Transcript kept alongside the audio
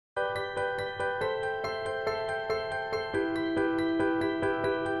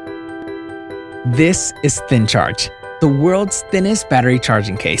This is ThinCharge, the world's thinnest battery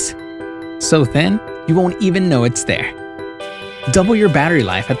charging case. So thin, you won't even know it's there. Double your battery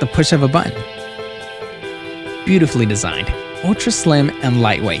life at the push of a button. Beautifully designed, ultra slim and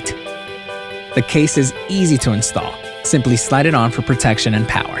lightweight. The case is easy to install. Simply slide it on for protection and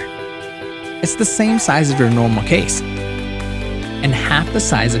power. It's the same size as your normal case, and half the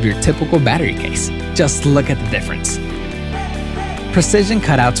size of your typical battery case. Just look at the difference. Precision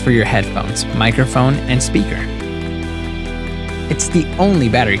cutouts for your headphones, microphone, and speaker. It's the only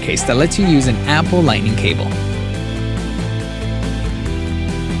battery case that lets you use an Apple Lightning cable.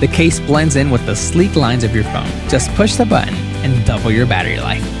 The case blends in with the sleek lines of your phone. Just push the button and double your battery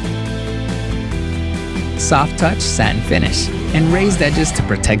life. Soft touch satin finish and raised edges to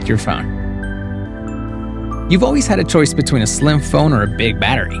protect your phone. You've always had a choice between a slim phone or a big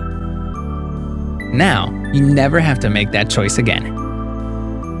battery. Now, you never have to make that choice again.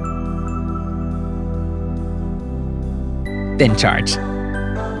 ThinCharge,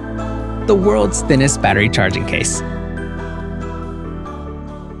 the world's thinnest battery charging case.